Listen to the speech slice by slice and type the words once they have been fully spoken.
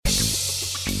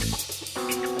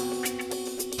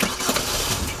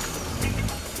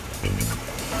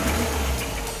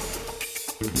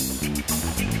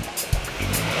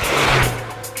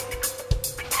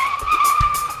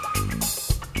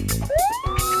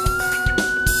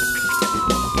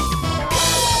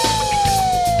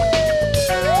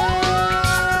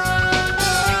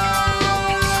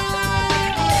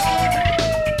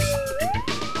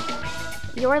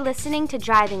You're listening to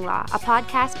Driving Law, a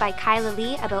podcast by Kyla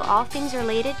Lee about all things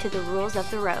related to the rules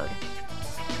of the road.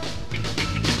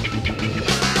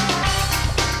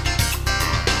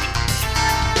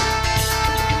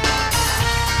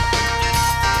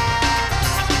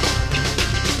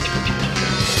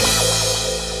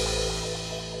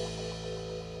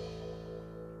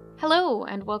 Hello,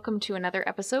 and welcome to another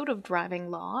episode of Driving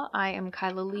Law. I am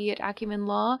Kyla Lee at Acumen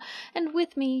Law, and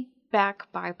with me, back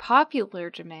by popular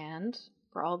demand,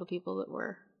 for all the people that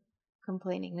were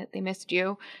complaining that they missed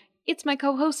you, it's my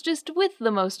co-hostest with the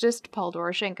mostest, Paul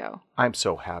Doroshenko. I'm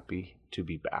so happy to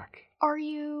be back. Are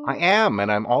you? I am,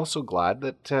 and I'm also glad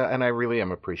that, and I really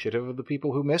am appreciative of the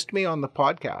people who missed me on the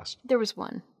podcast. There was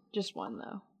one. Just one,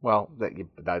 though. Well,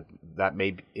 that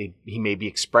may be, he may be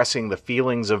expressing the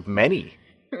feelings of many.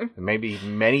 Maybe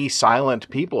many silent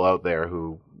people out there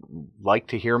who like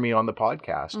to hear me on the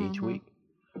podcast each week.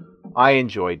 I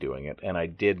enjoy doing it, and I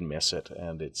did miss it,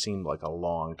 and it seemed like a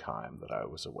long time that I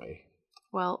was away.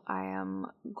 Well, I am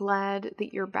glad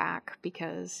that you're back,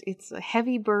 because it's a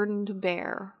heavy burden to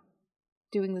bear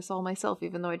doing this all myself,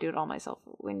 even though I do it all myself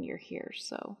when you're here,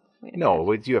 so... No,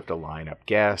 you have to line up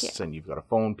guests, and you've got to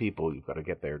phone people. You've got to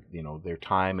get their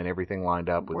time and everything lined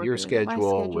up with your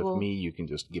schedule. With me, you can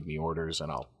just give me orders, and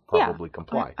I'll probably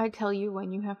comply. I tell you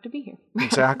when you have to be here.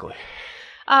 Exactly.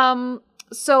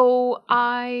 So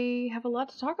I have a lot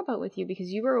to talk about with you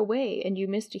because you were away and you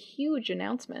missed a huge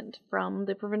announcement from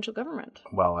the provincial government.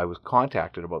 Well, I was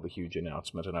contacted about the huge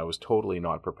announcement, and I was totally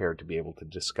not prepared to be able to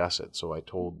discuss it. So I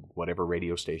told whatever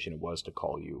radio station it was to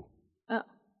call you. Oh.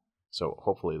 So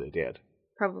hopefully they did.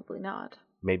 Probably not.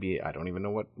 Maybe, I don't even know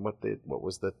what if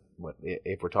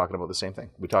we're talking about the same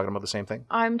thing. We talking about the same thing?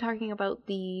 I'm talking about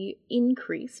the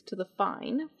increase to the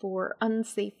fine for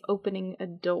unsafe opening a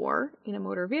door in a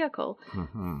motor vehicle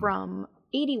from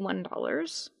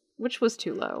 $81, which was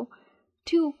too low,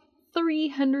 to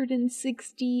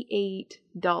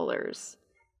 $368.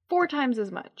 4 times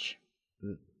as much.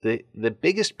 The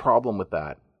biggest problem with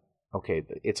that, okay,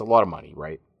 it's a lot of money,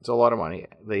 right? It's a lot of money.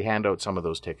 They hand out some of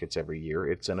those tickets every year.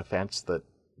 It's an offense that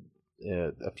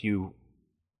a few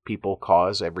people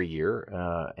cause every year,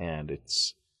 and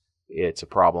it's a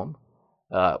problem.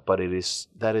 But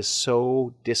that is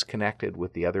so disconnected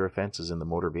with the other offenses in the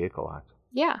Motor Vehicle Act.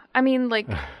 Yeah, I mean,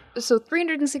 so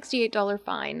 $368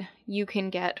 fine you can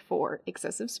get for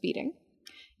excessive speeding.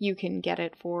 You can get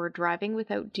it for driving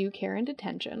without due care and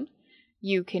detention.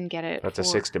 You can get it That's a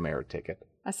 6 demerit ticket.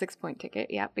 A 6-point ticket,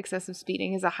 yeah. Excessive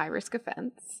speeding is a high-risk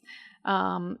offense.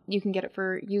 You can get it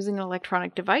for using an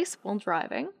electronic device while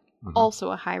driving.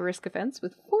 Also a high-risk offense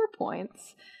with 4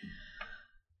 points.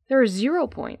 There are 0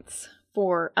 points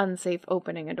for unsafe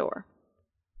opening a door.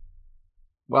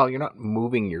 Well, you're not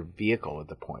moving your vehicle at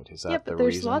the point. Is that the reason? Yeah, but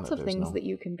there's lots of things that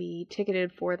you can be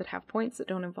ticketed for that have points that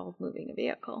don't involve moving a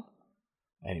vehicle.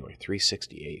 Anyway,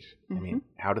 $368. I mean,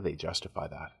 how do they justify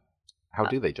that? How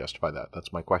do they justify that?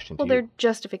 That's my question to you. Well, their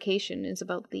justification is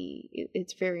about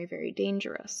it's very, very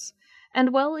dangerous.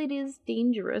 And while it is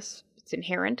dangerous, it's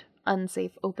inherent,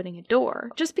 unsafe opening a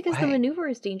door. Just because the maneuver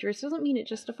is dangerous doesn't mean it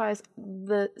justifies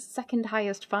the second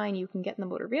highest fine you can get in the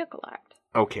Motor Vehicle Act.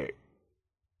 Okay.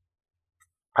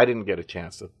 I didn't get a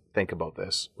chance to think about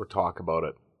this or talk about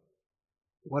it.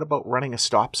 What about running a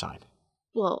stop sign?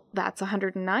 Well, that's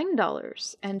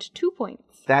 $109 and 2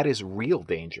 points. That is real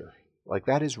danger.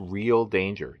 That is real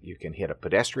danger. You can hit a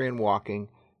pedestrian walking.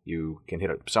 You can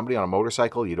hit somebody on a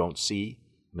motorcycle you don't see.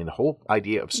 I mean, the whole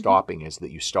idea of stopping is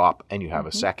that you stop and you have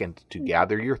a second to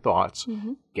gather your thoughts,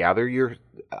 gather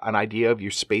an idea of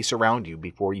your space around you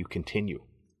before you continue.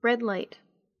 Red light,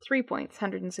 3 points,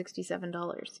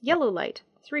 $167. Yellow light,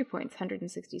 3 points,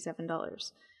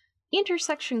 $167.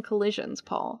 Intersection collisions,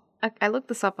 Paul. I looked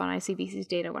this up on ICBC's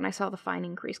data when I saw the fine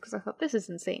increase because I thought this is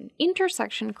insane.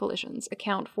 Intersection collisions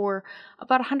account for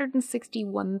about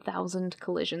 161,000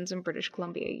 collisions in British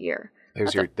Columbia a year.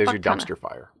 There's your dumpster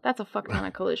fire. That's a fuck ton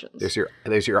of collisions. There's your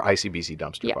ICBC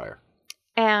dumpster fire.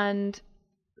 And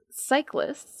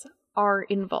cyclists are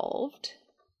involved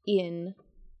in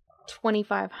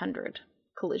 2,500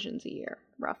 collisions a year,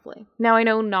 roughly. Now, I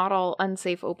know not all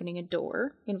unsafe opening a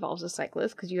door involves a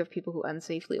cyclist, because you have people who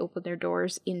unsafely open their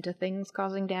doors into things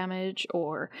causing damage,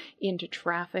 or into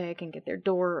traffic and get their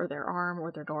door or their arm,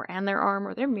 or their door and their arm,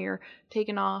 or their mirror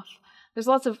taken off. There's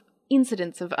lots of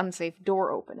incidents of unsafe door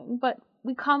opening, but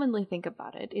we commonly think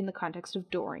about it in the context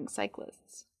of dooring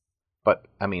cyclists. But,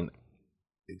 I mean,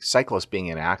 cyclists being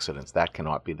in accidents, that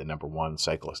cannot be the number one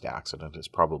cyclist accident. It's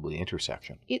probably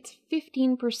intersection. It's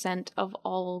 15% of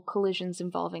all collisions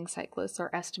involving cyclists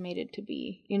are estimated to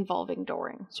be involving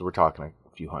dooring. So we're talking a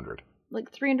few hundred.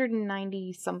 like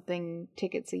 390 something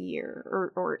tickets a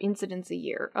year or incidents a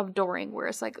year of dooring where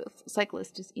a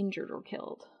cyclist is injured or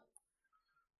killed.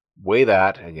 Weigh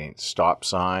that against stop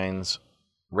signs,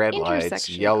 red lights,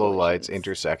 Intersection yellow lights, collisions.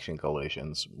 intersection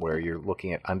collisions, where you're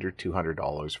looking at under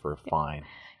 $200 for a fine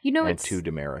You know, and it's 2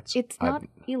 demerits. It's not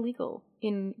illegal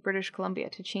in British Columbia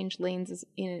to change lanes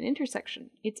in an intersection.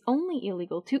 It's only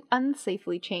illegal to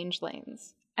unsafely change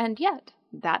lanes. And yet,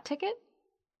 that ticket,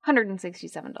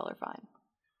 $167 fine.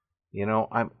 You know,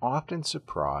 I'm often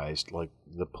surprised, like,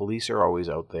 the police are always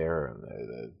out there, and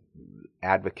the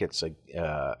advocates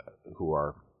who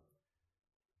are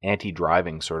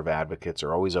anti-driving sort of advocates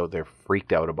are always out there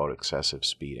freaked out about excessive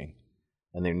speeding.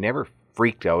 And they're never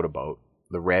freaked out about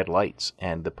the red lights.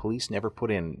 And the police never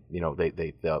put in, you know,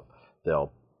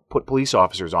 they'll put police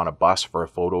officers on a bus for a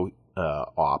photo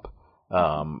op,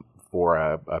 for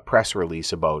a press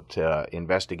release about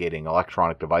investigating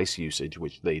electronic device usage,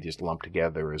 which they just lump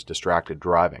together as distracted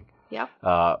driving. Yep.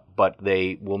 But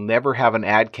they will never have an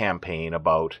ad campaign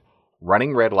about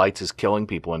running red lights is killing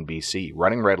people in BC.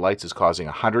 Running red lights is causing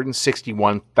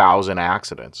 161,000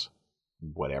 accidents.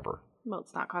 Whatever. Well,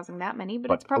 it's not causing that many,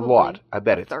 but it's A probably lot. I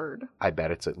bet a it's third. I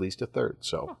bet it's at least a third.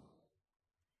 So,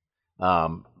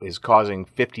 is causing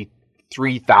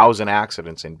 53,000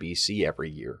 accidents in BC every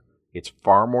year. It's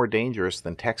far more dangerous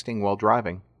than texting while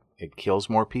driving. It kills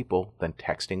more people than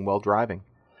texting while driving.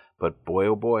 But boy,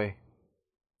 oh boy,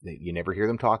 you never hear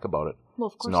them talk about it. Well,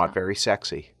 of course it's not very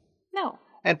sexy. No.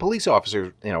 And police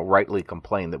officers, you know, rightly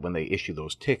complain that when they issue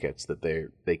those tickets, that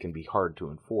they can be hard to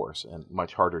enforce, and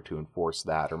much harder to enforce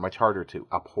that, or much harder to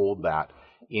uphold that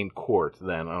in court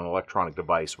than on an electronic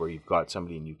device where you've got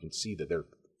somebody and you can see that they're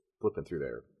flipping through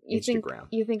their Instagram.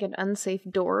 You think an unsafe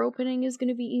door opening is going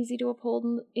to be easy to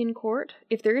uphold in court?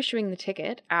 If they're issuing the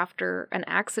ticket after an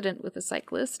accident with a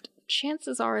cyclist,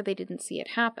 chances are they didn't see it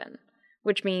happen,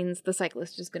 which means the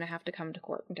cyclist is going to have to come to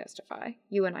court and testify.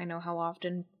 You and I know how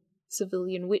often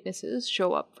civilian witnesses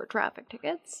show up for traffic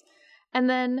tickets, and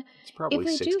then it's probably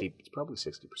 60. It's probably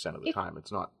 60% of the time.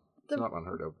 It's not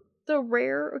unheard of. The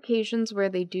rare occasions where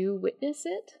they do witness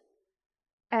it,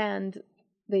 and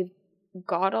they've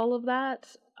got all of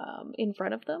that in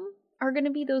front of them, are going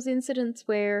to be those incidents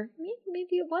where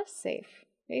maybe it was safe.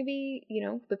 Maybe, you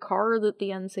know, the car that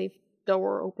the unsafe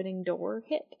opening door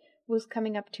hit was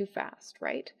coming up too fast,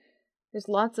 right? There's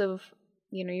lots of,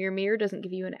 you know, your mirror doesn't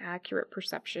give you an accurate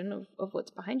perception of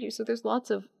what's behind you, so there's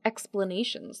lots of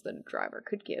explanations that a driver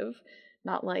could give,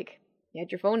 not like, you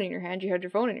had your phone in your hand, you had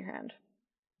your phone in your hand.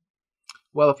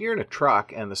 Well, if you're in a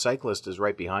truck and the cyclist is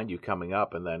right behind you coming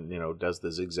up and then, you know, does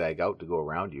the zigzag out to go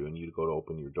around you and you go to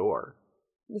open your door,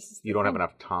 you don't have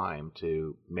enough time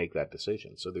to make that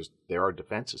decision. So there are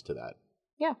defenses to that.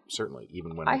 Yeah. Certainly,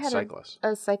 even when it's cyclists. I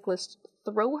had a cyclist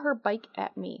throw her bike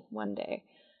at me one day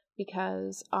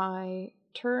because I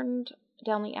turned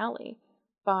down the alley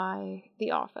by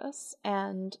the office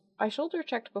and I shoulder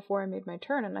checked before I made my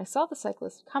turn and I saw the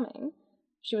cyclist coming.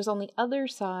 She was on the other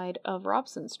side of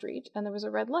Robson Street, and there was a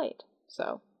red light.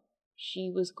 So she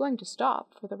was going to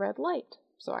stop for the red light,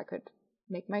 so I could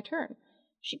make my turn.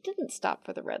 She didn't stop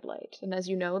for the red light, and as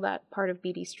you know, that part of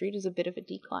Beatty Street is a bit of a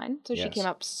decline, so she came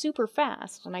up super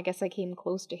fast, and I guess I came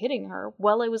close to hitting her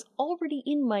while I was already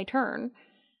in my turn,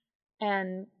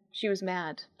 and she was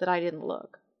mad that I didn't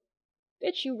look.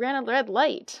 Bitch, you ran a red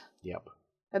light. Yep.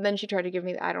 And then she tried to give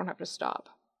me I don't have to stop.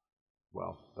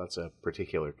 Well, that's a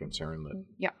particular concern that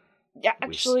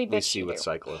actually, we see with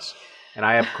cyclists. And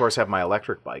I, of course, have my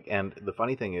electric bike. And the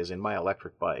funny thing is, in my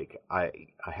electric bike, I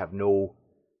have no,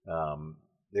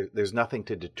 there's nothing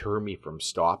to deter me from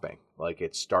stopping. Like,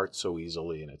 it starts so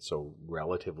easily and it's so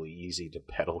relatively easy to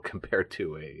pedal compared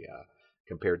to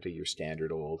your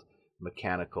standard old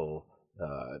mechanical,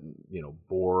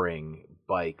 boring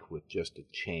bike with just a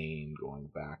chain going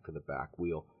back to the back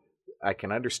wheel. I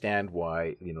can understand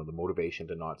why, the motivation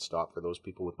to not stop. For those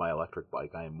people with my electric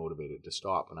bike, I am motivated to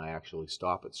stop, and I actually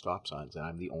stop at stop signs, and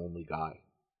I'm the only guy.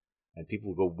 And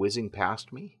people go whizzing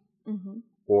past me,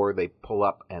 or they pull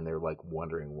up and they're like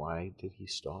wondering, why did he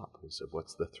stop?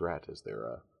 What's the threat? Is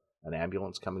there an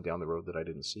ambulance coming down the road that I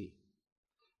didn't see?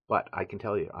 But I can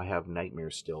tell you, I have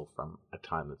nightmares still from a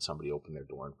time that somebody opened their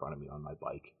door in front of me on my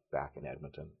bike back in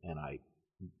Edmonton, and I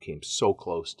came so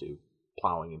close to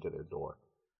plowing into their door.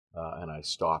 And I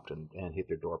stopped and hit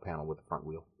their door panel with the front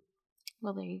wheel.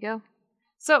 Well, there you go.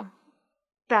 So,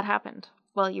 that happened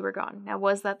while you were gone. Now,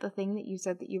 was that the thing that you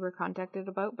said that you were contacted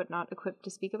about but not equipped to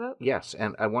speak about? Yes,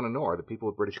 and I want to know, are the people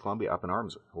of British Columbia up in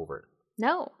arms over it?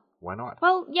 No. Why not?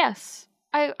 Well, yes.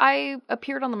 I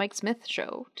appeared on the Mike Smith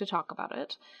show to talk about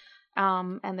it.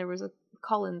 And there was a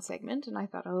call-in segment, and I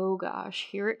thought, oh gosh,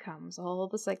 here it comes. All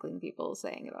the cycling people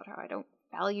saying about how I don't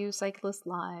value cyclists'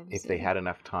 lives. If they had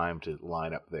enough time to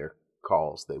line up their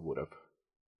calls, they would have.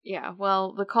 Yeah,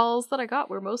 well, the calls that I got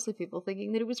were mostly people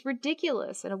thinking that it was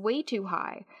ridiculous and way too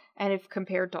high. And if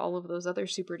compared to all of those other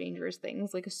super dangerous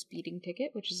things, like a speeding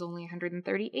ticket, which is only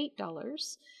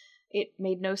 $138, it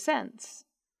made no sense.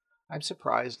 I'm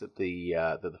surprised that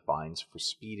the fines for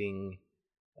speeding,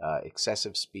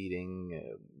 excessive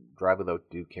speeding, drive without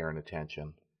due care and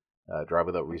attention, drive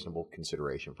without reasonable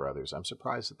consideration for others, I'm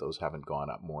surprised that those haven't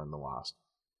gone up more in the last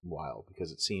while,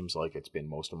 because it seems like it's been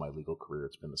most of my legal career,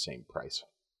 it's been the same price.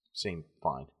 Same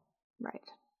fine. Right.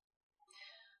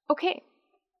 Okay,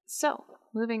 so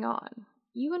moving on.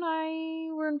 You and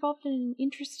I were involved in an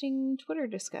interesting Twitter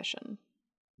discussion.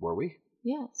 Were we?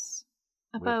 Yes.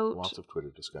 We had About lots of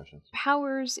Twitter discussions.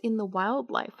 powers in the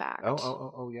Wildlife Act.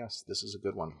 Oh, yes. This is a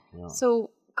good one. Yeah. So,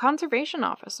 conservation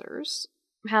officers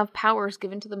have powers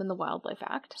given to them in the Wildlife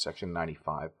Act. Section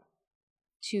 95.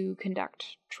 To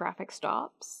conduct traffic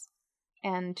stops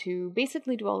and to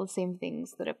basically do all the same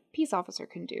things that a peace officer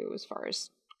can do as far as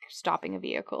stopping a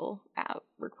vehicle,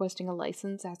 requesting a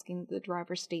license, asking the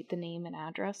driver state the name and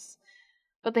address.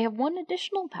 But they have one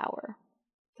additional power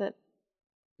that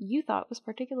you thought was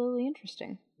particularly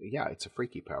interesting. Yeah, it's a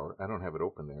freaky power. I don't have it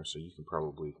open there, so you can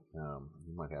probably,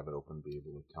 you might have it open and be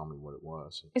able to tell me what it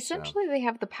was. Essentially, they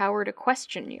have the power to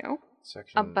question you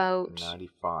Section about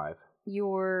 95.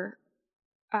 your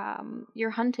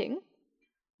hunting,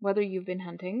 whether you've been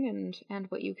hunting and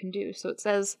what you can do. So it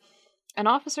says, an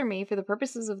officer may, for the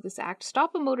purposes of this act,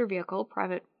 stop a motor vehicle,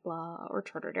 private blah, or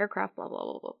chartered aircraft, blah, blah,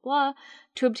 blah, blah, blah,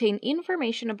 to obtain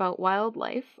information about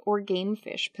wildlife or game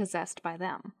fish possessed by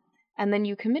them. And then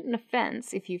you commit an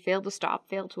offense if you fail to stop,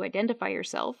 fail to identify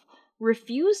yourself,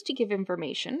 refuse to give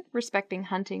information respecting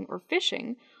hunting or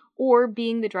fishing, or,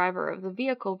 being the driver of the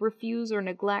vehicle, refuse or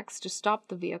neglects to stop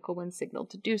the vehicle when signaled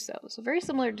to do so. So very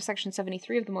similar to Section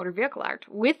 73 of the Motor Vehicle Act,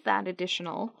 with that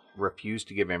additional... Refuse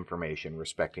to give information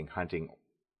respecting hunting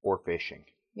or fishing.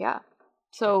 Yeah.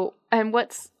 So, and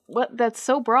that's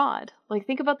so broad. Like,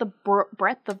 think about the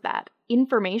breadth of that.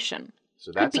 Information.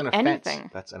 So that's an offense. Anything.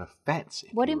 That's an offense.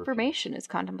 What information is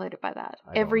contemplated by that?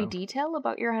 Every detail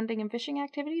about your hunting and fishing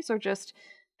activities, or just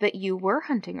that you were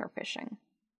hunting or fishing?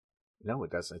 No,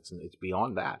 it doesn't. It's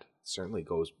beyond that. It certainly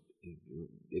goes.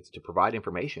 It's to provide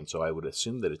information. So I would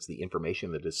assume that it's the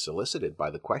information that is solicited by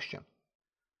the question.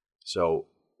 So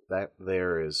that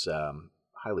there is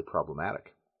highly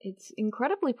problematic. It's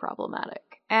incredibly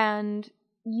problematic. And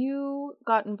you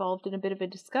got involved in a bit of a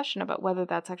discussion about whether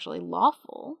that's actually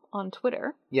lawful on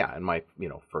Twitter. Yeah, and my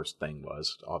first thing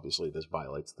was, obviously this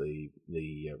violates the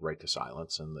right to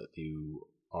silence, and that you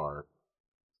are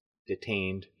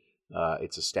detained.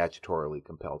 It's a statutorily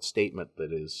compelled statement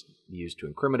that is used to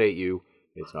incriminate you.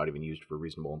 It's not even used for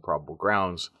reasonable and probable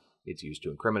grounds. It's used to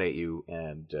incriminate you,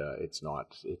 and it's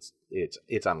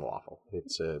unlawful.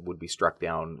 It's would be struck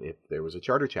down if there was a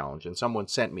charter challenge. And someone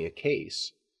sent me a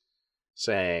case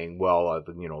saying, well,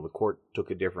 the court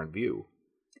took a different view.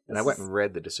 And I went and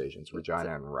read the decisions,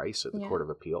 Regina and Rice at the Court of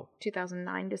Appeal.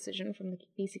 2009 decision from the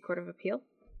BC Court of Appeal.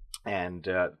 And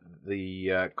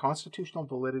the constitutional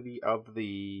validity of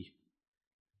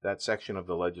that section of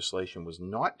the legislation was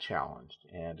not challenged.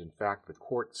 And in fact, the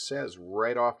court says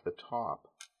right off the top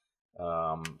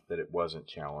that it wasn't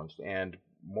challenged. And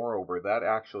moreover, that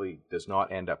actually does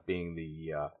not end up being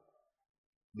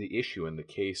the issue in the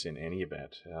case in any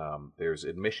event. There's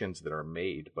admissions that are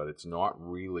made, but it's not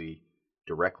really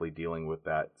directly dealing with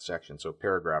that section. So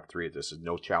paragraph 3 of this is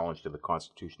no challenge to the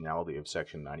constitutionality of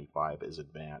section 95 is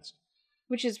advanced.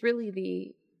 Which is really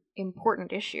the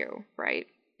important issue, right?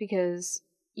 Because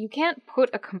you can't put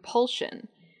a compulsion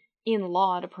in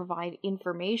law to provide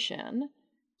information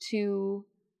to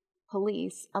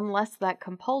police unless that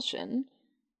compulsion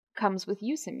comes with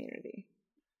use immunity.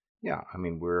 Yeah, I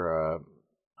mean, we're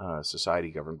a society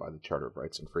governed by the Charter of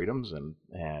Rights and Freedoms,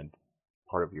 and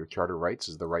part of your charter rights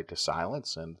is the right to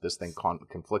silence, and this thing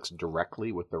conflicts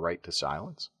directly with the right to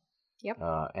silence. Yep.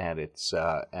 And it's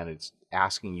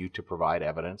asking you to provide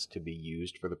evidence to be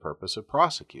used for the purpose of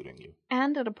prosecuting you.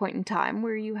 And at a point in time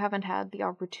where you haven't had the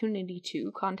opportunity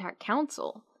to contact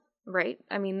counsel, right?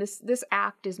 I mean, this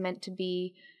act is meant to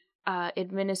be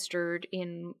administered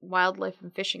in wildlife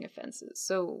and fishing offenses.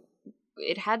 So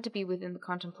it had to be within the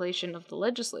contemplation of the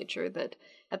legislature that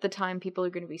at the time people are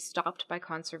going to be stopped by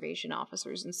conservation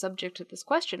officers and subject to this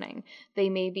questioning. They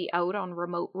may be out on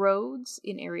remote roads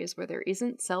in areas where there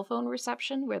isn't cell phone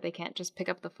reception, where they can't just pick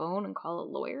up the phone and call a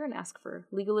lawyer and ask for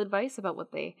legal advice about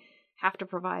what they have to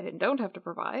provide and don't have to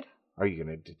provide. Are you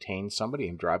going to detain somebody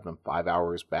and drive them 5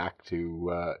 hours back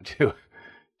to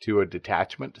a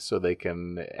detachment so they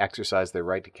can exercise their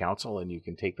right to counsel, and you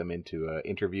can take them into an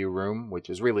interview room, which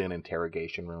is really an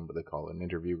interrogation room, but they call it an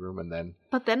interview room, and then...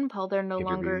 But then, Paul, they're no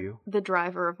interview longer you? the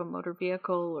driver of a motor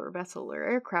vehicle or vessel or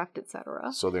aircraft,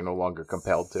 etc. So they're no longer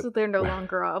compelled to... So they're no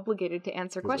longer obligated to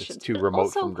answer questions. It's too But remote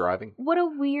also, from driving. What a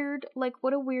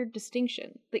weird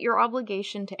distinction, that your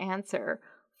obligation to answer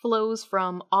flows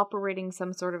from operating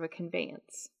some sort of a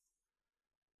conveyance.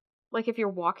 Like if you're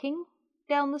walking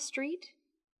down the street,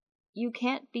 you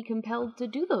can't be compelled to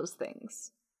do those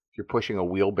things. If you're pushing a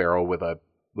wheelbarrow with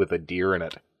a deer in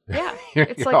it. Yeah, you're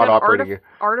it's not like an operating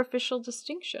artificial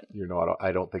distinction. You're not.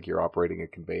 I don't think you're operating a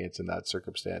conveyance in that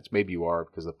circumstance. Maybe you are,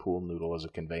 because the pool noodle is a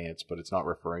conveyance, but it's not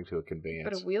referring to a conveyance.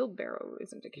 But a wheelbarrow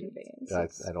isn't a conveyance.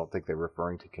 I don't think they're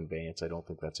referring to conveyance. I don't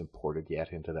think that's imported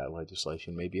yet into that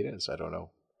legislation. Maybe it is. I don't know.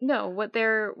 No, what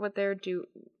they're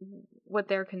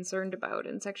concerned about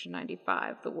in Section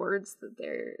 95, the words that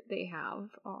they have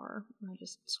are, I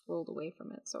just scrolled away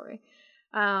from it, sorry.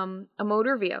 A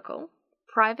motor vehicle,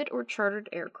 private or chartered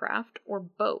aircraft or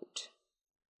boat,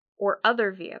 or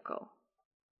other vehicle.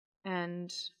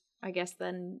 And I guess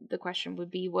then the question would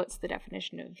be, what's the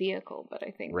definition of vehicle? But I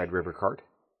think Red River Cart.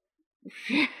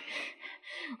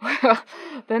 Well,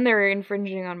 then they're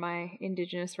infringing on my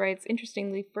indigenous rights.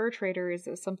 Interestingly, fur trader is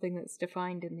something that's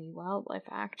defined in the Wildlife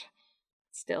Act.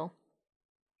 Still.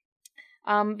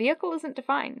 Vehicle isn't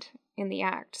defined in the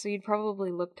Act, so you'd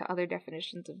probably look to other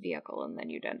definitions of vehicle, and then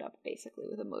you'd end up basically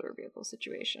with a motor vehicle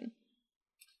situation.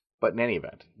 But in any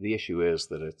event, the issue is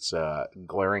that it's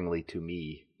glaringly, to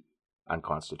me,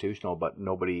 unconstitutional, but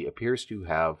nobody appears to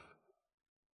have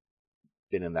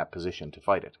been in that position to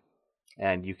fight it.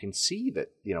 And you can see that,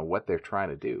 what they're trying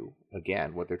to do,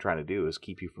 again, what they're trying to do is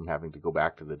keep you from having to go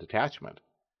back to the detachment.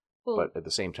 Well, but at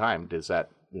the same time, does that,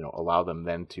 allow them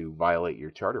then to violate your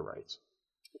charter rights?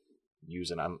 Use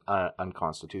an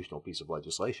unconstitutional piece of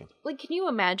legislation. Like, can you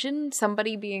imagine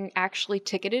somebody being actually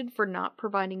ticketed for not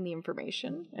providing the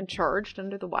information and charged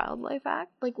under the Wildlife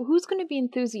Act? Like, who's going to be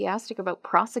enthusiastic about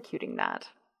prosecuting that?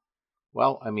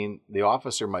 Well, the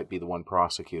officer might be the one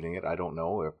prosecuting it. I don't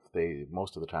know if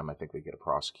most of the time I think they get a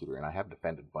prosecutor, and I have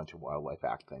defended a bunch of Wildlife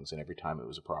Act things, and every time it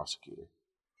was a prosecutor.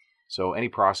 So any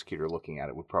prosecutor looking at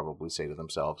it would probably say to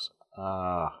themselves,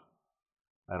 I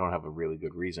don't have a really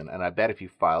good reason. And I bet if you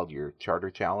filed your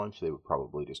charter challenge, they would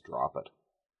probably just drop it.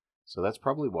 So that's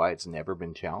probably why it's never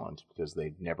been challenged, because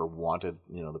they never wanted,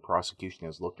 the prosecution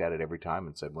has looked at it every time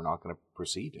and said, we're not going to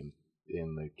proceed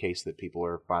in the case that people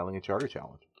are filing a charter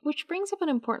challenge. Which brings up an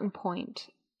important point.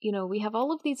 We have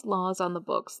all of these laws on the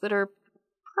books that are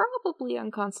probably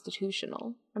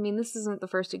unconstitutional. This isn't the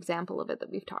first example of it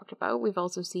that we've talked about. We've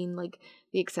also seen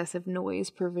the excessive noise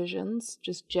provisions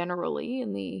just generally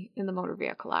in the Motor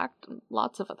Vehicle Act, and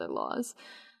lots of other laws.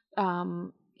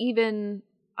 Even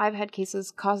I've had cases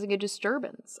causing a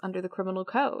disturbance under the criminal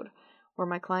code where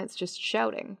my client's just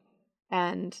shouting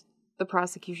and the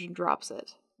prosecution drops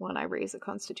it when I raise a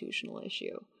constitutional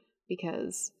issue.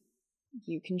 Because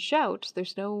you can shout.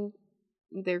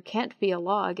 There can't be a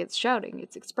law against shouting.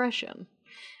 It's expression.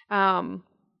 But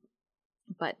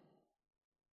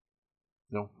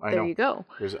no, I there know. You go.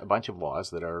 There's a bunch of laws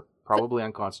that are probably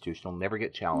unconstitutional, never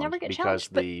get challenged because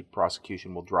the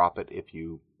prosecution will drop it if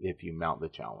you mount the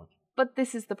challenge. But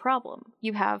this is the problem.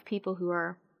 You have people who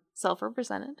are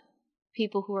self-represented,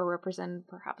 people who are represented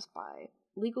perhaps by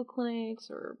legal clinics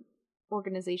or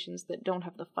organizations that don't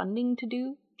have the funding to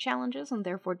do challenges and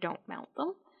therefore don't mount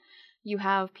them. You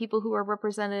have people who are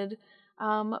represented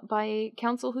by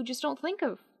counsel who just don't think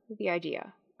of the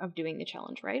idea of doing the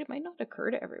challenge, right? It might not occur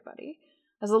to everybody.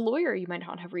 As a lawyer, you might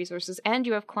not have resources, and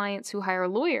you have clients who hire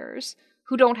lawyers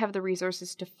who don't have the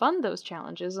resources to fund those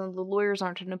challenges, and the lawyers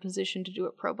aren't in a position to do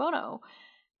it pro bono.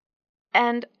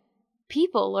 And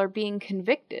people are being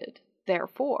convicted,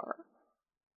 therefore,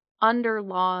 under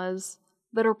laws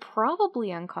that are probably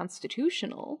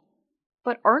unconstitutional,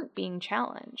 but aren't being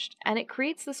challenged. And it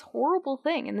creates this horrible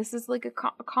thing, and this is like a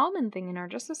common thing in our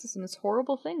justice system, this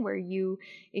horrible thing where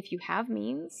if you have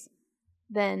means,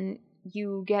 then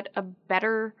you get a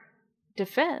better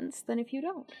defense than if you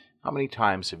don't. How many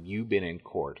times have you been in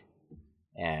court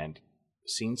and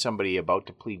seen somebody about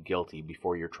to plead guilty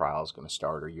before your trial is going to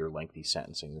start, or your lengthy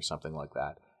sentencing or something like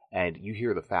that? And you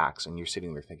hear the facts and you're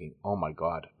sitting there thinking, oh my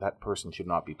God, that person should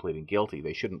not be pleading guilty.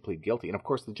 They shouldn't plead guilty. And of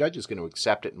course, the judge is going to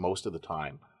accept it most of the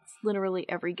time. It's literally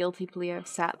every guilty plea I've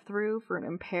sat through for an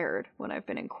impaired when I've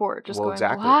been in court. Just going,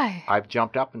 exactly. Why? I've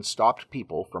jumped up and stopped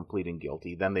people from pleading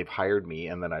guilty. Then they've hired me,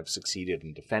 and then I've succeeded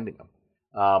in defending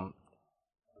them.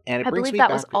 And it I brings believe me that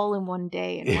back was all in one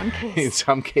day in one case. in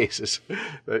some cases.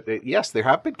 But, yes, there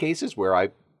have been cases where I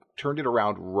turned it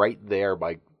around right there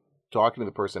by talking to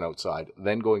the person outside,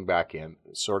 then going back in,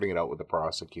 sorting it out with the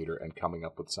prosecutor, and coming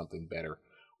up with something better.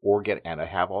 And I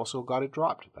have also got it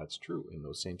dropped. That's true in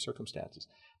those same circumstances.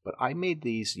 But I made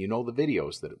these, the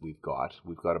videos that we've got.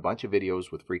 We've got a bunch of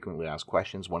videos with frequently asked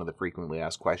questions. One of the frequently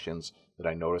asked questions that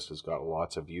I noticed has got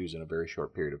lots of views in a very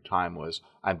short period of time was,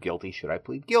 I'm guilty, should I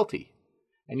plead guilty?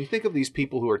 And you think of these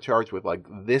people who are charged with like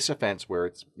this offense where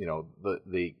it's,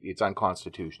 it's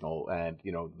unconstitutional and,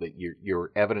 that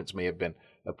your evidence may have been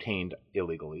obtained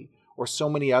illegally, or so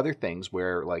many other things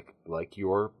where like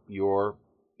your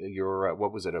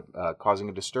what was it, causing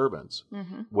a disturbance,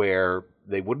 where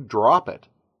they wouldn't drop it.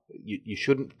 You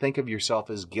shouldn't think of yourself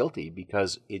as guilty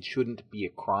because it shouldn't be a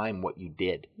crime what you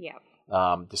did. Yeah.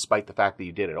 Despite the fact that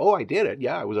you did it. Oh, I did it.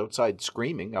 Yeah, I was outside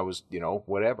screaming. I was,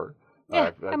 whatever.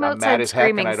 Yeah, I'm mad as heck,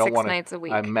 screaming and I don't 6 nights a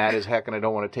week. I'm mad as heck, and I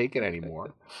don't want to take it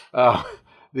anymore.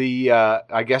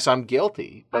 I guess I'm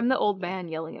guilty. I'm the old man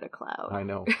yelling at a cloud. I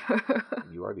know.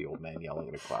 You are the old man yelling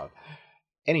at a cloud.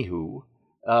 Anywho,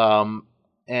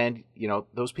 and,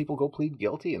 those people go plead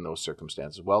guilty in those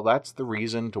circumstances. Well, that's the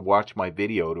reason to watch my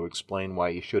video to explain why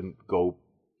you shouldn't go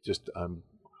just, I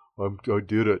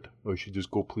did it. I should just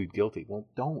go plead guilty. Well,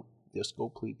 don't just go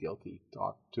plead guilty.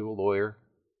 Talk to a lawyer.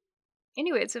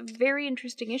 Anyway, it's a very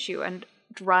interesting issue, and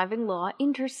driving law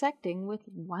intersecting with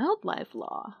wildlife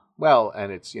law. Well,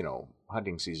 and it's,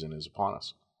 hunting season is upon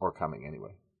us, or coming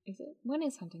anyway. Is it? When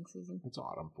is hunting season? It's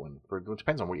autumn. It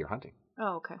depends on what you're hunting.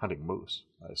 Oh, okay. Hunting moose,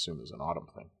 I assume, is an autumn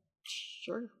thing.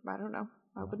 Sure. I don't know.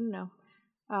 I wouldn't know.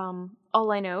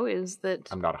 All I know is that...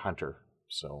 I'm not a hunter,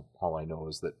 so all I know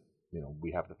is that,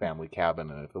 we have the family cabin,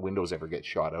 and if the windows ever get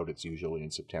shot out, it's usually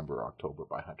in September or October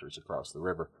by hunters across the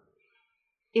river.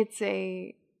 It's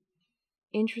a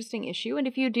interesting issue, and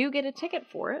if you do get a ticket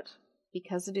for it,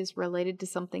 because it is related to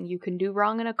something you can do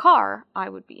wrong in a car, I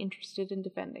would be interested in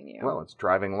defending you. Well, it's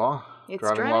driving law. It's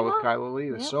driving law with Kyla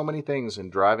Lee. There's so many things in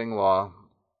driving law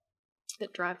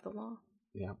that drive the law.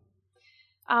 Yeah.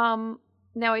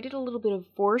 Now, I did a little bit of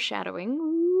foreshadowing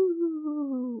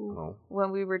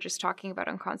when we were just talking about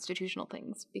unconstitutional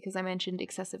things, because I mentioned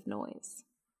excessive noise.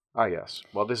 Ah, yes.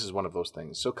 Well, this is one of those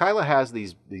things. So Kyla has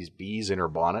these bees in her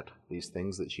bonnet, these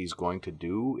things that she's going to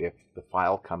do if the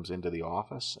file comes into the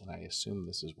office, and I assume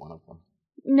this is one of them.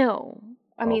 No.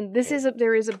 I mean,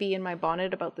 there is a bee in my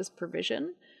bonnet about this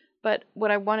provision, but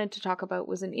what I wanted to talk about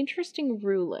was an interesting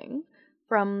ruling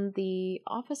from the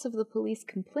Office of the Police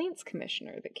Complaints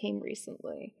Commissioner that came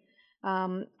recently.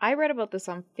 I read about this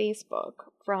on Facebook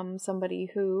from somebody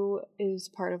who is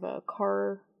part of a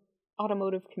car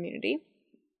automotive community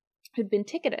who'd been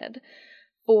ticketed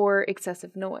for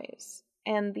excessive noise.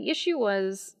 And the issue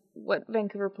was what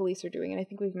Vancouver police are doing, and I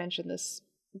think we've mentioned this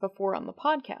before on the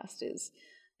podcast, is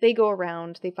they go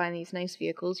around, they find these nice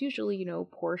vehicles, usually,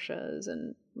 Porsches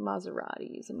and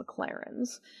Maseratis and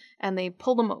McLarens, and they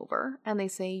pull them over, and they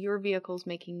say, your vehicle's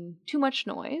making too much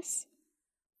noise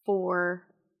for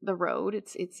the road,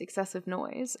 it's excessive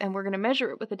noise, and we're going to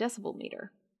measure it with a decibel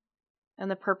meter.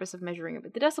 And the purpose of measuring it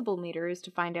with the decibel meter is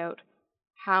to find out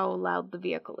how loud the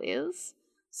vehicle is,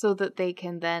 so that they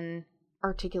can then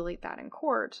articulate that in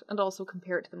court and also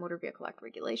compare it to the Motor Vehicle Act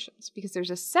regulations, because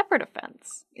there's a separate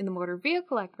offense in the Motor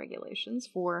Vehicle Act regulations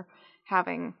for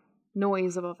having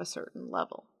noise above a certain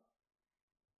level.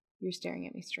 You're staring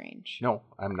at me strange. No,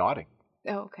 I'm nodding.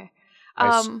 Oh, okay.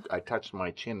 I touched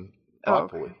my chin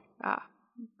thoughtfully. Oh, okay. Ah,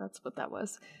 that's what that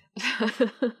was.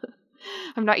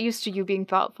 I'm not used to you being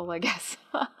thoughtful, I guess.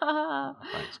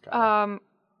 Thanks, Kyle.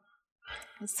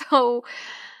 So,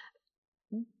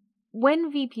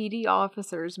 when VPD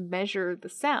officers measure the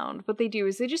sound, what they do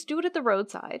is they just do it at the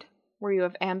roadside, where you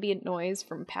have ambient noise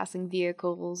from passing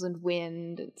vehicles and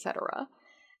wind, etc.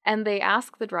 And they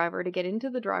ask the driver to get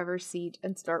into the driver's seat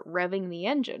and start revving the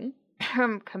engine,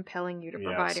 compelling you to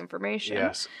provide information.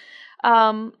 Yes.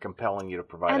 Compelling you to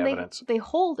provide evidence. They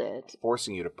hold it.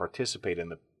 Forcing you to participate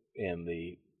in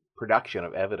the production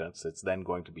of evidence that's then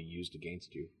going to be used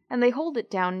against you. And they hold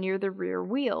it down near the rear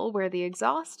wheel where the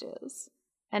exhaust is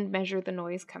and measure the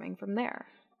noise coming from there.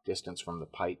 Distance from the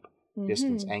pipe,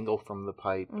 distance angle from the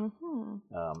pipe,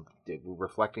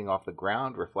 reflecting off the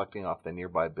ground, reflecting off the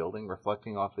nearby building,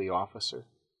 reflecting off the officer.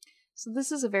 So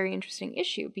this is a very interesting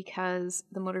issue because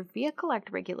the Motor Vehicle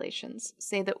Act regulations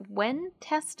say that when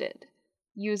tested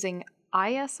using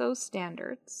ISO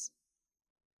standards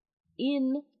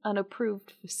in an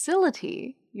approved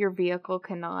facility, your vehicle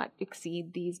cannot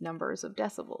exceed these numbers of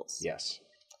decibels. Yes.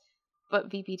 But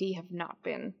VPD have not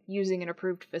been using an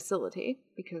approved facility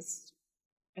because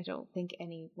I don't think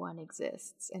any one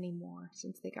exists anymore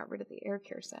since they got rid of the air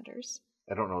care centers.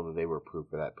 I don't know that they were approved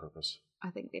for that purpose. I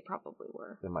think they probably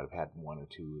were. They might have had one or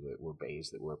two that were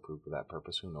bays that were approved for that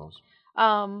purpose. Who knows?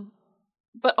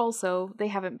 But also, they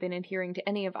haven't been adhering to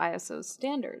any of ISO's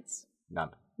standards.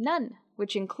 None.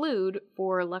 Which include,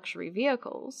 for luxury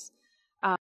vehicles,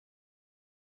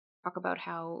 talk about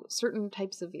how certain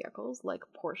types of vehicles, like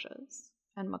Porsches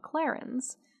and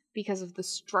McLarens, because of the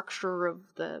structure of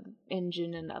the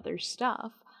engine and other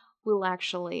stuff, will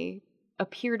actually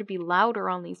appear to be louder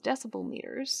on these decibel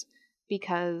meters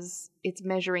because it's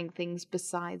measuring things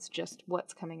besides just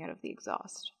what's coming out of the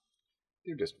exhaust.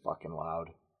 They're just fucking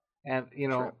loud. And, you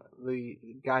know, the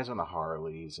guys on the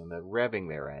Harleys and the revving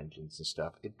their engines and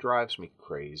stuff, it drives me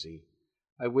crazy.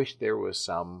 I wish there was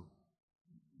some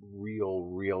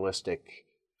realistic,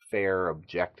 fair,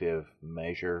 objective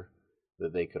measure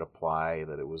that they could apply,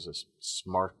 that it was a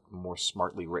more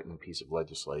smartly written piece of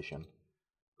legislation.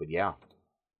 But yeah,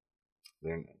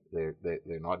 they're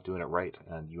not doing it right,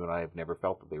 and you and I have never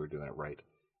felt that they were doing it right.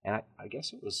 And I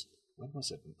guess it was, when was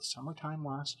it? Summertime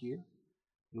last year?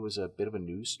 It was a bit of a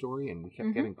news story, and we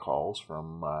kept getting calls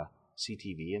from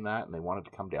CTV and that, and they wanted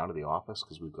to come down to the office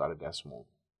because we've got a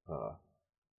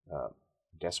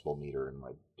decibel meter in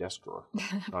my desk drawer.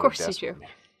 Of course you do.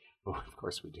 Oh, of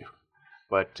course we do.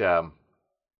 But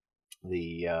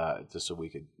just so we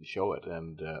could show it,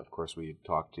 and of course we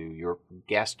talked to your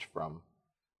guest from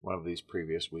one of these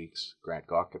previous weeks, Grant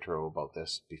Goccatro, about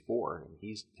this before, and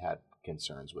he's had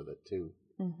concerns with it too.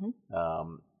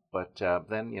 But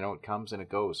then, you know, it comes and it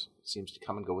goes. It seems to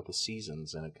come and go with the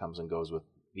seasons, and it comes and goes with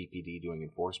VPD doing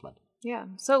enforcement. Yeah,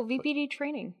 so VPD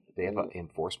training. They have an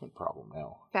enforcement problem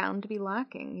now. Found to be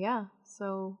lacking, yeah.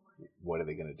 So what are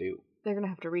they going to do? They're going to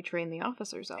have to retrain the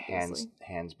officers, obviously.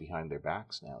 Hands behind their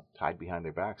backs now, tied behind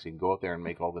their backs. You can go out there and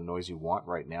make all the noise you want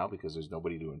right now because there's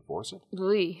nobody to enforce it.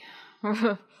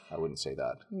 I wouldn't say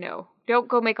that. No, don't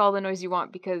go make all the noise you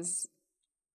want, because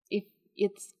if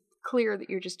it's clear that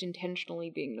you're just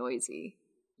intentionally being noisy,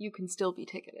 you can still be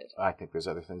ticketed. I think there's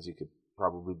other things you could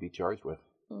probably be charged with.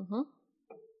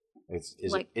 Is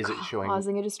it showing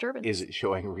causing a disturbance? Is it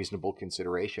showing reasonable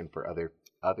consideration for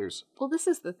others? Well, this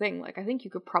is the thing. Like, I think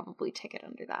you could probably ticket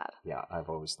under that. Yeah, I've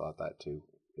always thought that too,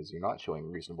 because you're not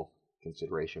showing reasonable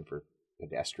consideration for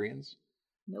pedestrians.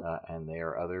 Nope. And they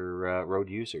are other road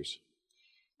users.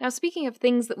 Now, speaking of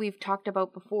things that we've talked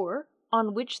about before,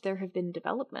 on which there have been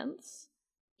developments,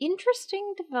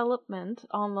 interesting development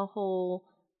on the whole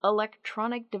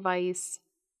electronic device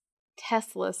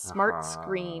Tesla smart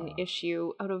screen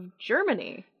issue out of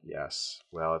Germany. Yes.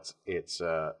 Well, it's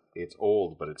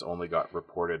old, but it's only got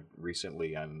reported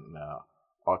recently on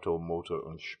Auto, Motor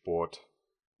und Sport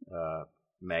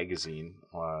magazine.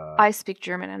 I speak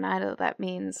German, and I know that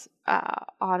means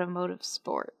automotive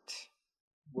sport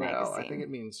magazine. Well, I think it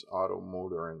means Auto,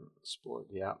 Motor, and Sport.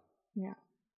 Yeah. Yeah.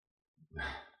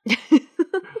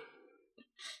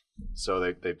 So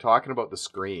they're talking about the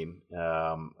screen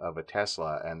of a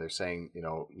Tesla, and they're saying, you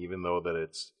know, even though that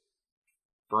it's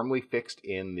firmly fixed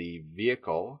in the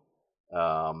vehicle,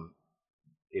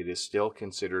 it is still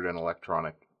considered an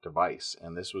electronic device.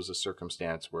 And this was a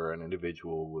circumstance where an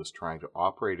individual was trying to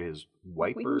operate his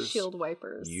windshield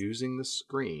wipers using the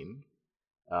screen,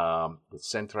 the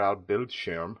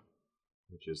Zentralbildschirm,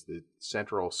 which is the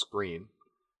central screen,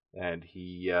 and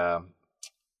he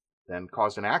then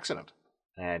caused an accident.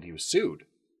 And he was sued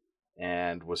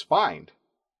and was fined.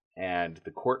 And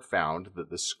the court found that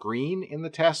the screen in the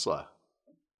Tesla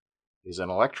is an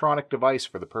electronic device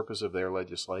for the purpose of their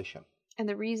legislation. And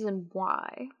the reason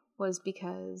why was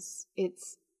because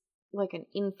it's like an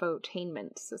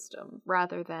infotainment system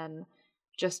rather than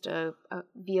just a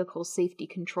vehicle safety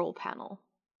control panel.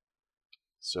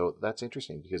 So that's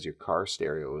interesting, because your car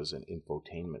stereo is an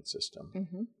infotainment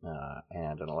system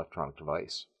and an electronic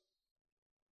device.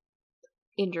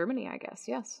 In Germany, I guess,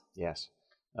 yes. Yes.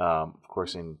 Of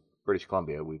course, in British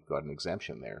Columbia, we've got an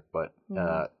exemption there. But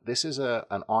this is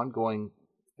an ongoing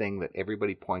thing that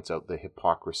everybody points out the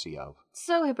hypocrisy of.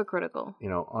 So hypocritical. You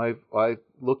know, I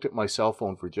looked at my cell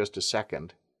phone for just a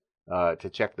second to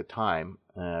check the time,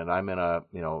 and I'm in a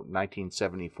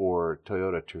 1974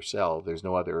 Toyota Tercel. There's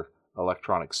no other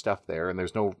electronic stuff there, and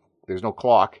there's no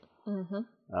clock.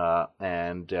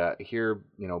 And here,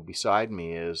 beside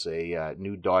me is a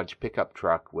new Dodge pickup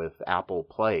truck with Apple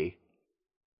Play,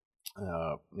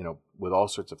 with all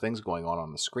sorts of things going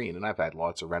on the screen. And I've had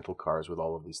lots of rental cars with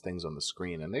all of these things on the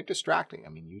screen, and they're distracting. I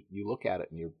mean, you look at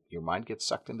it and your mind gets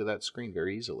sucked into that screen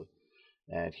very easily.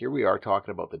 And here we are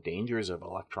talking about the dangers of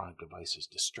electronic devices,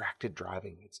 distracted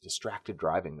driving. It's distracted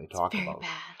driving they talk Very about. bad.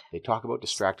 They talk about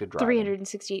distracted driving.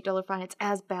 $368 fine. It's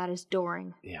as bad as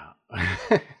Doring. Yeah.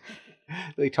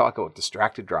 They talk about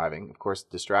distracted driving. Of course,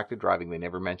 distracted driving, they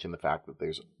never mention the fact that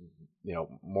there's,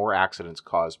 more accidents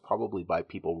caused probably by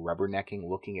people rubbernecking,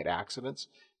 looking at accidents,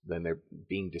 than they're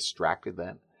being distracted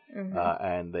then. Mm-hmm.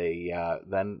 And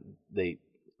they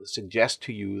suggest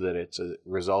to you that it's a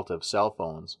result of cell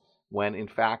phones, when in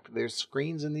fact there's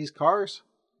screens in these cars.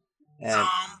 And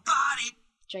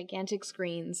Gigantic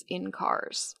screens in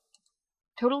cars.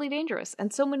 Totally dangerous.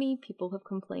 And so many people have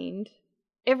complained.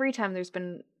 Every time there's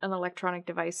been an electronic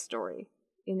device story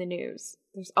in the news,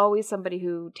 there's always somebody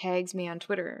who tags me on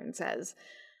Twitter and says,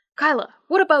 Kyla,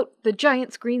 what about the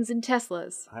giant screens in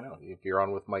Teslas? I know, if you're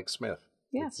on with Mike Smith,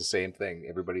 yeah. It's the same thing.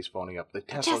 Everybody's phoning up. The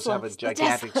Teslas have a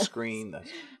gigantic screen.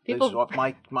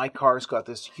 My car's got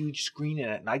this huge screen in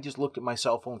it, and I just looked at my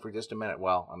cell phone for just a minute.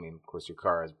 Well, I mean, of course, your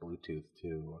car has Bluetooth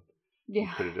too. Yeah. You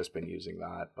could have just been using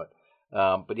that, but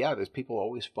yeah, there's people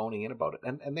always phoning in about it,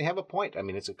 and they have a point. I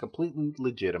mean, it's a completely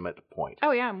legitimate point.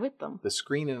 Oh yeah, I'm with them. The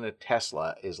screen in a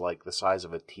Tesla is like the size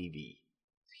of a TV.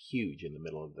 It's huge in the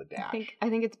middle of the dash. I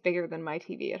think it's bigger than my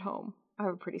TV at home. I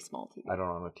have a pretty small TV. I don't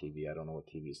own a TV. I don't know what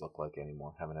TVs look like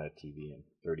anymore. Haven't had a TV in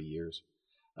 30 years.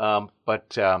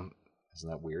 But isn't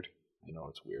that weird? I know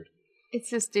it's weird.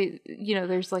 It's just,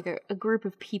 there's like a group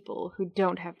of people who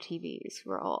don't have TVs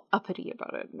who are all uppity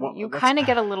about it. Well, you kind of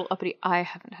get a little uppity. I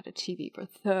haven't had a TV for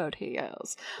 30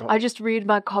 years. I just read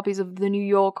my copies of The New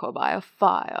Yorker by a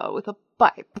fire with a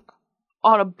pipe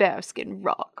on a bearskin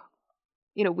rug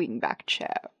in a wingback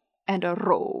chair and a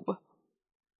robe.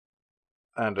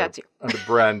 And a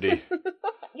brandy.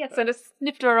 Yes, and a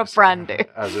snifter of brandy.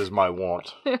 As is my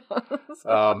wont.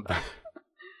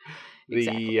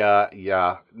 Exactly.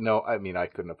 No, I mean, I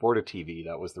couldn't afford a TV.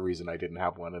 That was the reason I didn't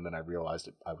have one, and then I realized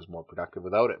I was more productive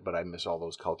without it, but I miss all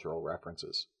those cultural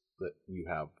references that you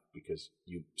have because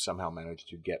you somehow managed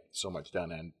to get so much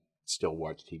done and still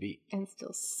watch TV. And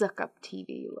still suck up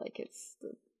TV like it's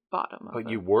the bottom of it. But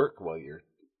you work while you're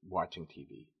watching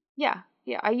TV. Yeah.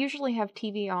 I usually have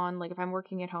TV on, like if I'm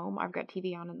working at home, I've got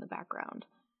TV on in the background.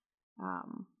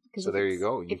 So there you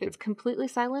go. If it's completely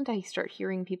silent, I start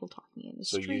hearing people talking in the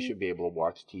street. So you should be able to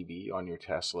watch TV on your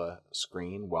Tesla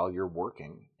screen while you're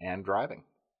working and driving.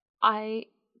 I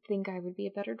think I would be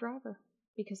a better driver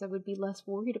because I would be less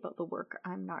worried about the work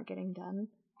I'm not getting done.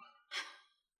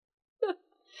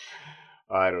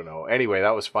 I don't know. Anyway,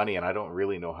 that was funny, and I don't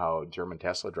really know how German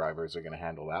Tesla drivers are going to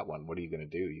handle that one. What are you going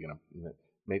to do? You're going to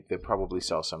they probably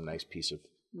sell some nice piece of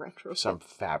retrofit, some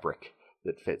fabric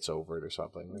that fits over it or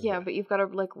something. Yeah, but you've got to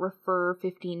refer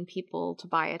 15 people to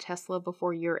buy a Tesla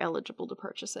before you're eligible to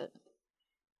purchase it.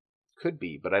 Could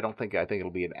be, but I think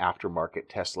it'll be an aftermarket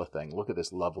Tesla thing. Look at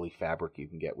this lovely fabric you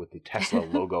can get with the Tesla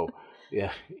logo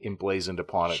emblazoned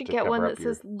upon it. You should get one that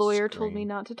says "Lawyer told me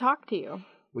not to talk to you."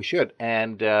 We should,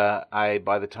 and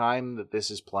by the time that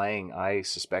this is playing, I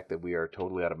suspect that we are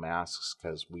totally out of masks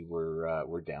because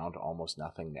we're down to almost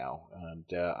nothing now. And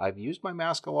I've used my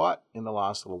mask a lot in the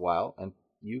last little while, and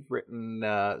you've written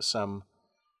some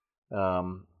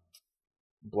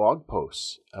blog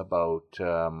posts about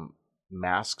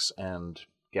masks and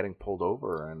getting pulled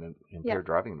over and impaired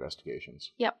driving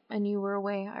investigations. Yep, and you were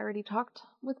away. I already talked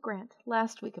with Grant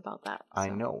last week about that. So. I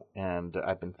know, and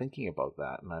I've been thinking about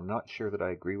that, and I'm not sure that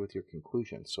I agree with your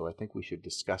conclusion, so I think we should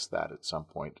discuss that at some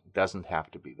point. It doesn't have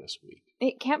to be this week.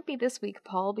 It can't be this week,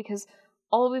 Paul, because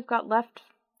all we've got left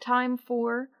time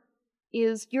for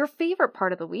is your favorite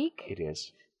part of the week. It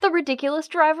is. The ridiculous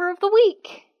driver of the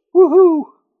week. Woohoo!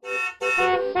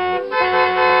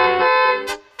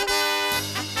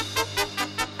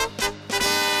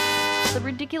 The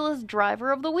ridiculous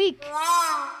driver of the week.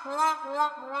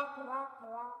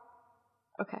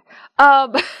 Okay.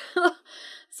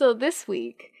 So this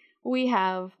week we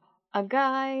have a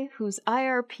guy whose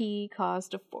IRP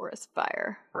caused a forest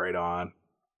fire. Right on.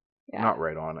 Yeah. Not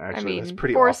right on. Actually, that's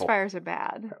pretty forest awful. Fires are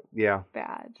bad. Yeah.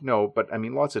 Bad. No, but I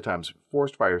mean, lots of times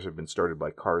forest fires have been started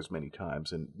by cars many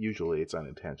times, and usually it's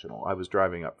unintentional. I was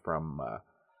driving up from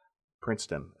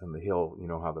Princeton, and the hill. You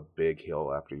know how the big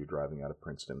hill after you're driving out of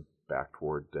Princeton back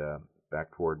toward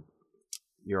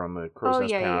you're on the Crow's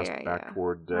Nest Pass, back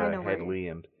toward Headley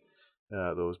and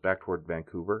those back toward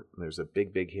Vancouver. There's a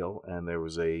big hill, and there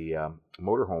was a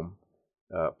motorhome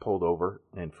pulled over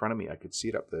in front of me. I could see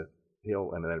it up the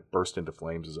hill, and then it burst into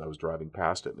flames as I was driving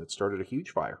past it, and it started a huge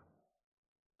fire.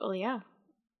 Well, yeah.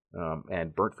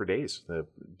 And burnt for days, the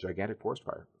gigantic forest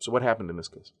fire. So what happened in this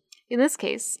case? In this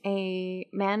case, a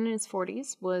man in his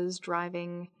 40s was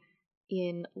driving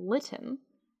in Lytton,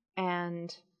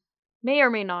 and may or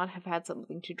may not have had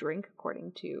something to drink,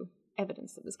 according to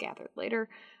evidence that was gathered later,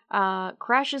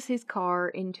 crashes his car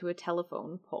into a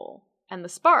telephone pole. And the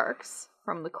sparks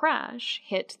from the crash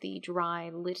hit the dry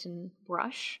Lytton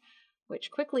brush,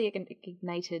 which quickly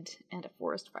ignited and a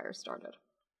forest fire started.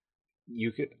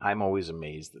 I'm always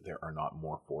amazed that there are not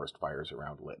more forest fires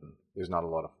around Lytton. There's not a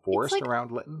lot of forest like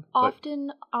around Lytton.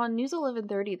 Often on News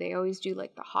 1130, they always do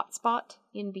like the hot spot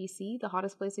in BC, the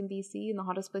hottest place in BC and the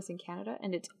hottest place in Canada.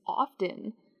 And it's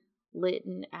often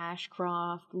Lytton,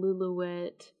 Ashcroft,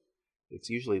 Lillooet. It's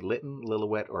usually Lytton,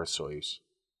 Lillooet, or Osoyoos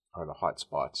are the hot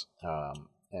spots.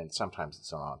 And sometimes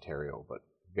it's in Ontario, but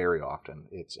very often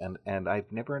it's... And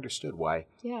I've never understood why.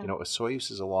 Yeah.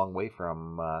 Osoyoos is a long way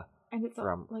from... and it's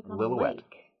from like on Lillooet. a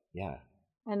lake. Yeah.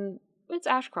 And it's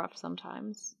Ashcroft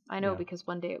sometimes. I know Yeah. because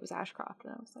one day it was Ashcroft,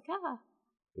 and I was like,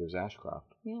 There's Ashcroft.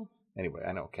 yeah. Anyway,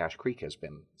 I know Cache Creek has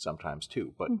been sometimes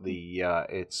too, but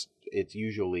Mm-hmm. it's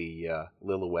usually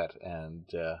Lillooet and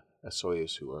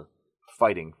Osoyoos who are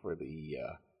fighting for the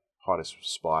hottest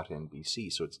spot in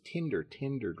BC. So it's tinder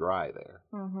dry there.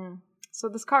 Mm-hmm. So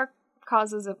this car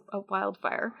causes a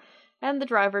wildfire, and the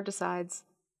driver decides,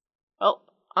 well,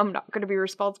 I'm not going to be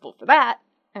responsible for that,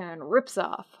 and rips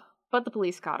off. But the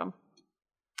police caught him,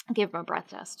 gave him a breath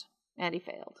test, and he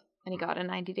failed. And he got a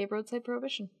 90-day roadside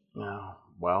prohibition. Oh,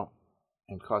 well,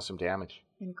 and caused some damage.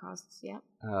 And costs, yeah.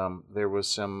 There was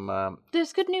some...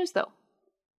 There's good news, though.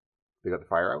 they got the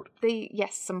fire out?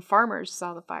 Some farmers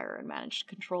saw the fire and managed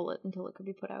to control it until it could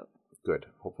be put out. Good.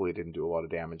 Hopefully it didn't do a lot of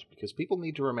damage, because people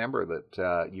need to remember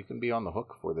that you can be on the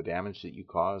hook for the damage that you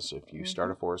cause if you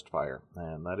start a forest fire.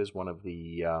 And that is one of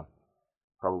the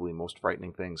probably most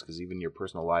frightening things, because even your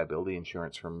personal liability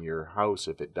insurance from your house,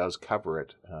 if it does cover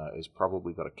it, is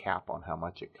probably got a cap on how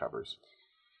much it covers.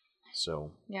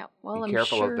 So Yeah, well, be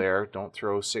careful out there. Don't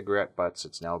throw cigarette butts.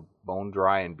 It's now bone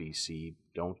dry in BC.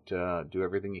 Don't do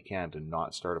everything you can to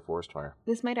not start a forest fire.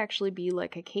 This might actually be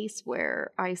like a case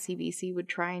where ICBC would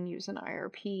try and use an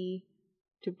IRP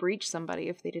to breach somebody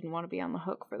if they didn't want to be on the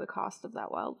hook for the cost of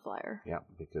that wildfire. Yeah,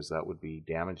 because that would be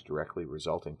damage directly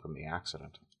resulting from the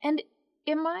accident. And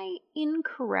am I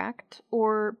incorrect,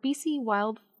 or BC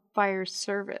Wildfire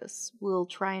Service will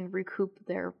try and recoup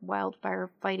their wildfire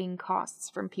fighting costs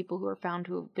from people who are found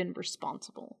to have been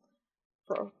responsible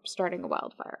for starting a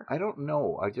wildfire? I don't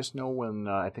know. I just know when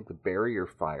I think the Barrier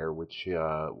Fire, which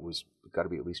was got to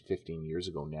be at least 15 years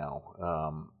ago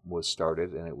now, was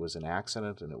started, and it was an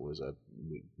accident, and it was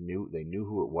they knew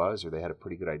who it was, or they had a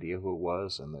pretty good idea who it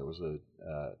was, and there was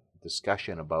a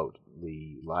discussion about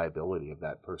the liability of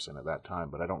that person at that time,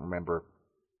 but I don't remember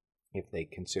if they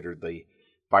considered the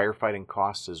firefighting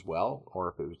costs as well, or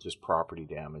if it was just property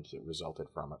damage that resulted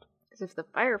from it. Because if the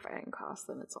firefighting costs,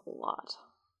 then it's a lot.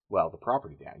 Well, the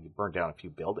property damage, you burned down a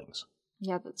few buildings.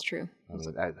 Yeah, that's true. I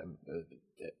mean,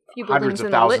 Few hundreds buildings of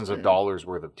in thousands Lytton. of dollars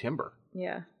worth of timber.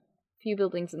 Yeah. A few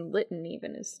buildings in Lytton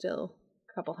even is still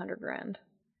a couple $100,000.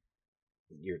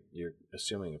 You're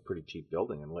assuming a pretty cheap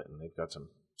building in Lytton. They've got some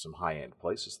high-end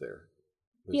places there.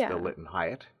 There's Yeah. the Lytton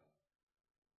Hyatt,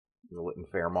 the Lytton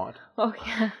Fairmont, Oh,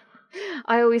 yeah.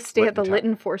 I always stay at the Lytton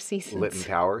Lytton Four Seasons. Lytton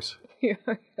Towers. Yeah.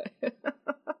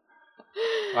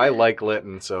 I like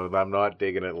Lytton, so I'm not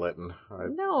digging at Lytton.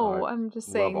 I'm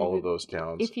just saying. Love all of that those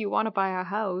towns. If you want to buy a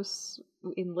house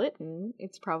in Lytton,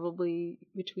 it's probably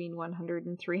between $100,000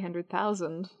 and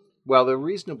 $300,000. Well, they're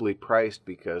reasonably priced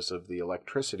because of the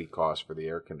electricity cost for the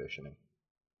air conditioning.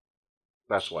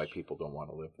 That's why people don't want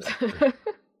to live there.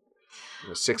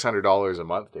 $600 a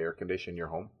month to air condition your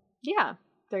home. Yeah,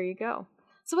 there you go.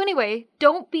 So anyway,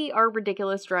 don't be our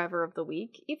ridiculous driver of the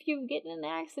week. If you get in an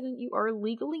accident, you are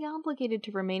legally obligated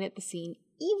to remain at the scene,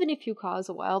 even if you cause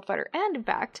a wildfire. And in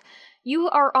fact, you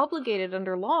are obligated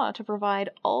under law to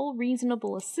provide all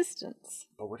reasonable assistance.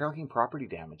 But we're talking property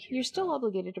damage here. You're still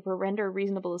obligated to render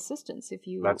reasonable assistance if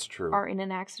you That's true. are in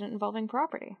an accident involving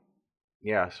property.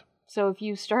 Yes. So if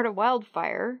you start a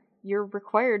wildfire, you're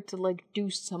required to, do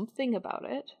something about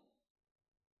it.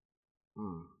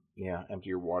 Yeah, empty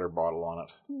your water bottle on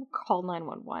it. Call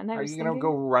 911. Are you going to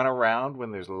go run around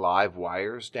when there's live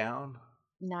wires down?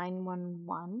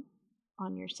 911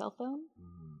 on your cell phone?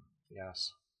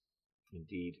 Yes,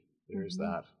 indeed. There's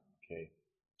that. Okay.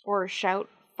 Or shout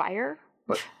fire?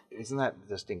 But isn't that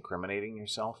just incriminating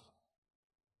yourself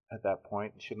at that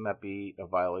point? Shouldn't that be a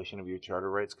violation of your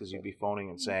charter rights? Because you'd be phoning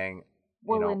and saying,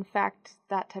 Well, in fact,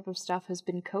 that type of stuff has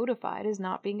been codified as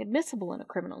not being admissible in a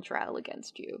criminal trial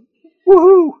against you.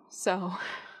 woohoo! So,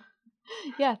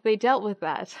 yeah, they dealt with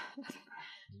that.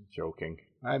 I'm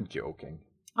joking.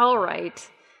 All right.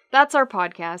 That's our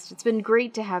podcast. It's been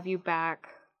great to have you back,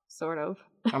 sort of.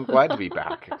 I'm glad to be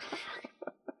back.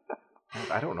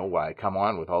 I don't know why I come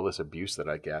on with all this abuse that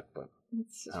I get, but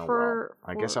It's well.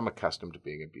 I guess I'm accustomed to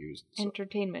being abused. So.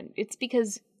 Entertainment. It's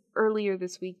because earlier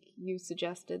this week you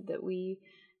suggested that we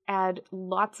add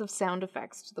lots of sound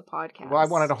effects to the podcast. Well, I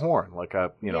wanted a horn, like an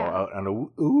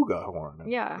ooga horn.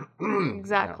 Yeah,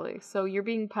 exactly. Yeah. So you're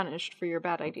being punished for your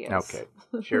bad ideas. Okay,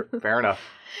 sure. Fair enough.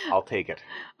 I'll take it.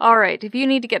 All right. If you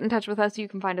need to get in touch with us, you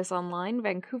can find us online,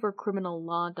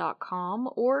 vancouvercriminallaw.com,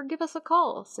 or give us a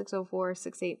call,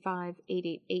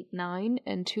 604-685-8889,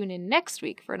 and tune in next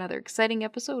week for another exciting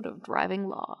episode of Driving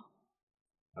Law.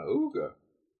 Ooga.